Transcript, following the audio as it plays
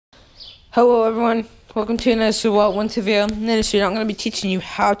Hello everyone, welcome to another Wagon video. In this video I'm going to be teaching you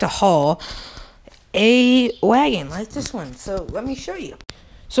how to haul a wagon like this one. So let me show you.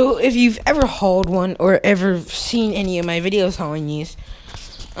 So if you've ever hauled one or ever seen any of my videos hauling these,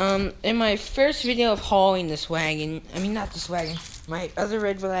 in my first video of hauling this wagon, not this wagon, my other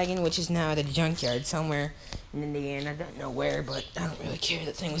red wagon, which is now at a junkyard somewhere in Indiana, I don't know where, but I don't really care,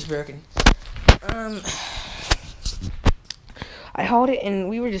 that thing was broken. I hauled it, and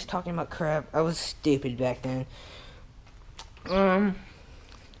we were just talking about crap. I was stupid back then.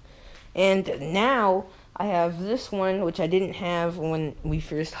 And now I have this one, which I didn't have when we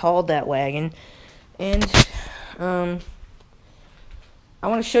first hauled that wagon. And, I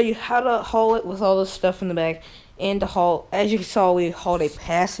want to show you how to haul it with all this stuff in the back. And to haul, as you saw, we hauled a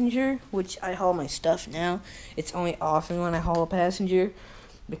passenger, which I haul my stuff now. It's only often when I haul a passenger,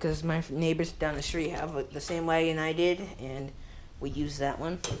 because my neighbors down the street have the same wagon I did, and we use that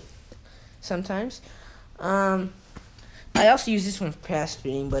one sometimes. I also use this one for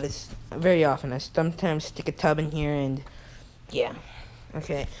passenger, but it's very often. I sometimes stick a tub in here, and yeah.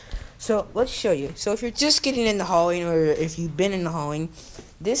 Okay, so let's show you. So if you're just getting into hauling, or if you've been into hauling,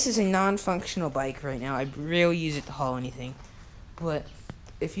 this is a non-functional bike right now. I rarely use it to haul anything. But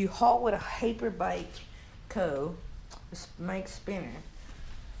if you haul with a Hyper Bike Co., this Mike Spinner,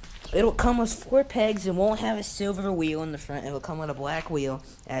 it'll come with 4 pegs and won't have a silver wheel in the front. It'll come with a black wheel,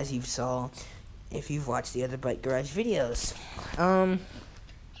 as you saw if you've watched the other Bike Garage videos.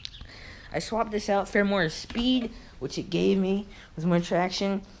 I swapped this out for more speed, which it gave me with more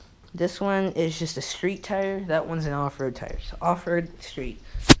traction. This one is just a street tire. That one's an off-road tire. So off-road, street.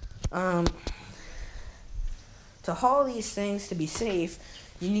 To haul these things, to be safe,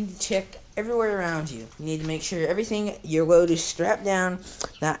 you need to check everywhere around you. You need to make sure everything, your load is strapped down,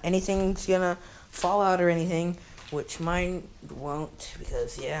 not anything's gonna fall out or anything, which mine won't,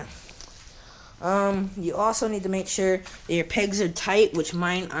 because yeah. You also need to make sure that your pegs are tight, which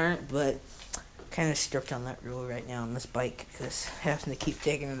mine aren't, but kind of strict on that rule right now on this bike, because having to keep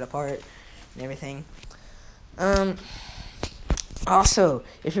taking it apart and everything. Also,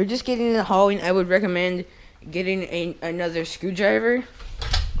 if you're just getting into hauling, I would recommend getting another screwdriver,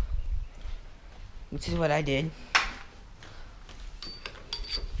 which is what I did.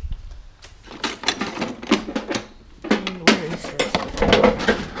 And where is this?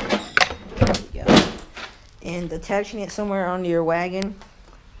 There we go. And attaching it somewhere onto your wagon.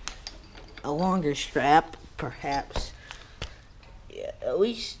 A longer strap, perhaps. Yeah, at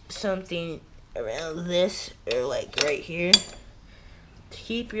least something around this, or like right here, to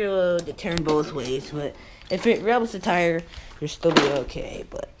keep your load to turn both ways. But if it rubs the tire, you'll still be okay.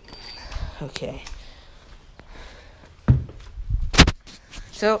 But okay.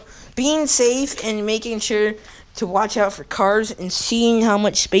 So, being safe and making sure to watch out for cars and seeing how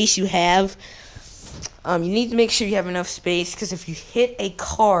much space you have. You need to make sure you have enough space, because if you hit a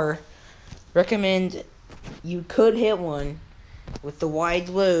car, recommend, you could hit one with the wide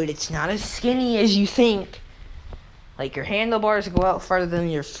load. It's not as skinny as you think. Like, your handlebars go out farther than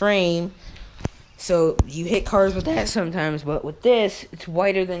your frame, so you hit cars with that sometimes. But with this, it's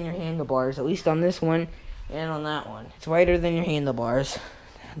wider than your handlebars, at least on this one and on that one. It's wider than your handlebars.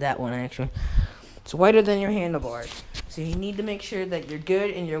 That one, actually. It's wider than your handlebars. So you need to make sure that you're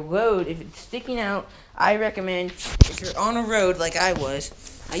good, and your load, if it's sticking out, I recommend, if you're on a road like I was,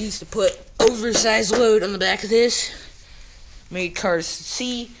 I used to put oversized load on the back of this. Made cars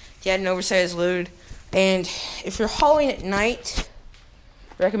see you had an oversized load. And if you're hauling at night,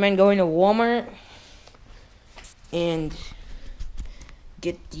 recommend going to Walmart and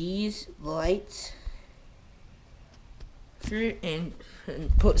get these lights and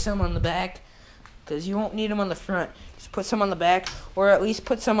put some on the back, because you won't need them on the front. Just put some on the back, or at least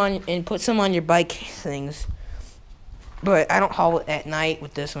put some on your bike things. But I don't haul it at night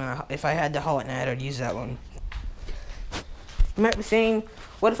with this one. If I had to haul it at night, I'd use that one. You might be saying,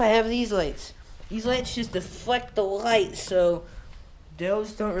 what if I have these lights? These lights just deflect the light, so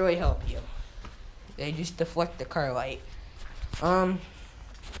those don't really help you. They just deflect the car light. That's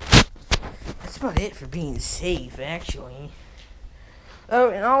about it for being safe, actually. Oh,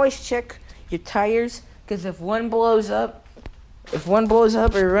 and always check your tires, because if one blows up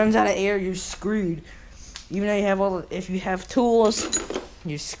or runs out of air, you're screwed. Even though you have if you have tools,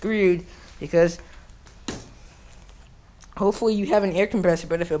 you're screwed, because hopefully you have an air compressor,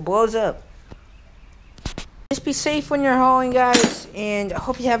 but if it blows up, just be safe when you're hauling, guys. And I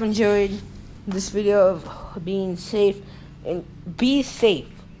hope you have enjoyed this video of being safe, and be safe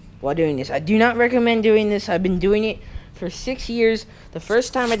while doing this. I do not recommend doing this. I've been doing it for 6 years. The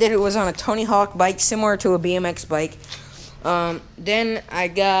first time I did it was on a Tony Hawk bike, similar to a BMX bike. Then I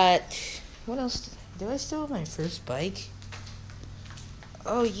got What else? Do I still have my first bike?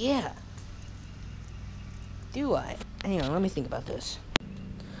 Oh, yeah. Do I? Hang on, let me think about this.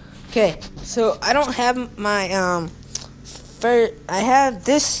 Okay, so I don't have my, I have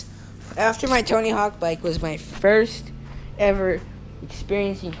this, after my Tony Hawk bike was my first ever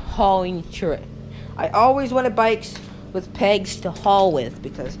experiencing hauling trip. I always wanted bikes with pegs to haul with,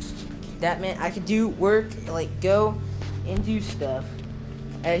 because that meant I could do work, like go and do stuff,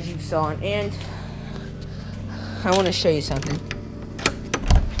 as you saw. And I want to show you something.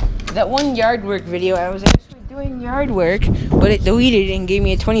 That one yard work video, I was actually doing yard work, but it deleted and gave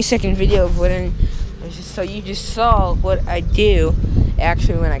me a 20-second video of what so you just saw what I do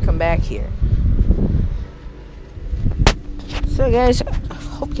actually when I come back here. So guys,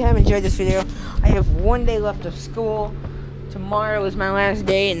 hope you have enjoyed this video. I have one day left of school. Tomorrow is my last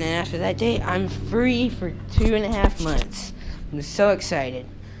day, and then after that day, I'm free for 2.5 months. I'm so excited.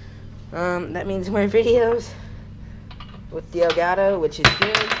 That means more videos with the Elgato, which is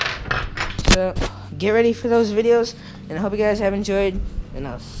good. So, get ready for those videos, and I hope you guys have enjoyed, and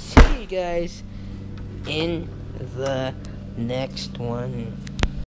I'll see you guys in the next one.